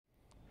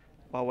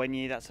Well,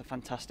 Wenyi, that's a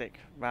fantastic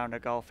round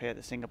of golf here at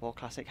the Singapore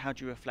Classic. How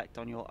do you reflect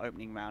on your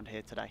opening round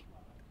here today?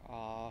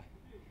 Uh,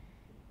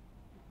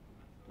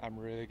 I'm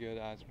really good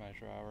at my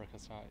driver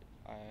because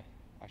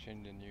I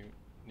changed a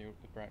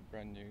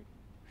brand new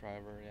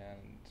driver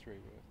and 3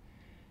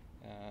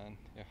 wood, and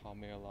it helped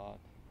me a lot.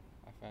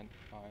 I found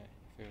my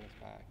feelings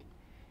back.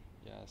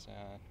 Yes,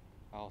 and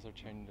I also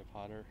changed the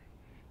putter,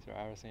 so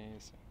everything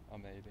is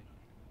amazing.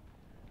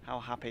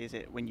 How happy is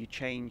it when you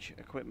change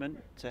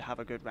equipment to have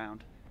a good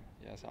round?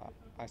 Yes,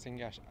 I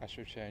think I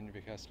should change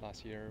because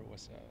last year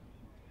was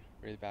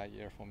a really bad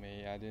year for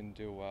me. I didn't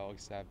do well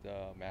except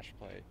the match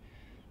play,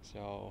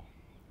 so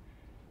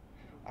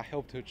I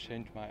hope to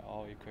change my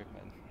all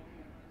equipment,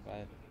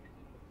 but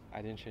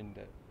I didn't change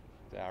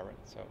the iron,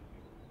 so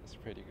it's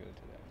pretty good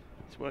today.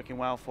 It's working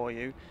well for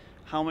you.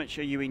 How much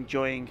are you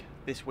enjoying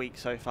this week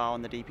so far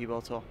on the DP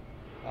World Tour?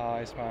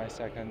 It's my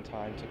second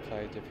time to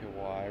play DP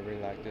World. I really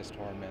like this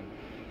tournament.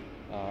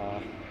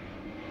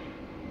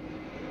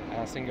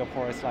 And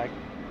Singapore is like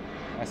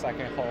my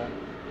second home,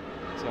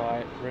 so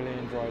I really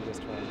enjoy this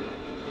tournament.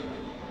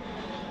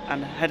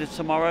 And ahead of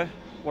tomorrow,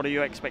 what are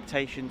your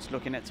expectations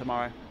looking at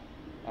tomorrow?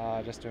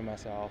 Just do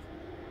myself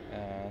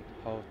and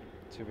hope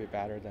to be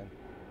better than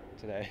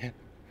today.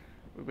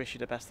 We wish you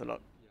the best of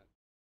luck.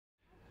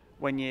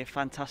 Wenyi,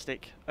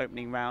 fantastic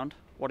opening round.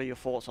 What are your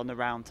thoughts on the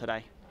round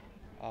today?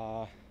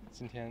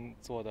 今天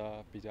做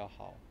的比较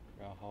好，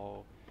然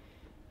后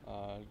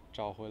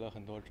找回了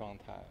很多状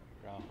态，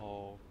然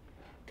后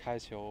开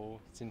球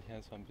今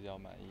天算比较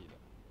满意的，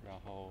然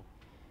后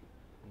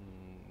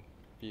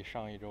比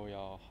上一周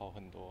要好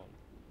很多，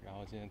然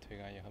后今天推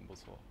杆也很不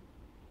错。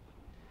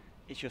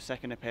It's your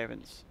second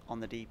appearance on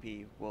the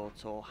DP World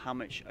Tour. How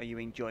much are you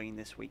enjoying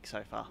this week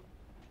so far?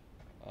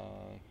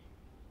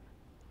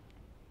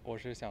 我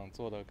是想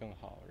做得更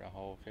好，然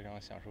后非常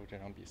享受这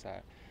场比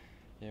赛，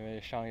因为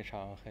上一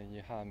场很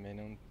遗憾没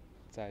能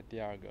在第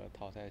2个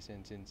淘汰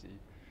线晋级，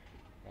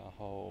然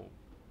后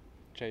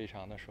这一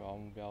场的首要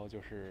目标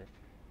就是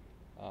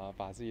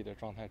把自己的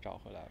状态找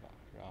回来吧，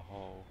然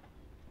后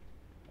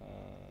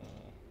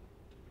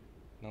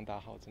能打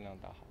好尽量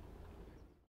打好。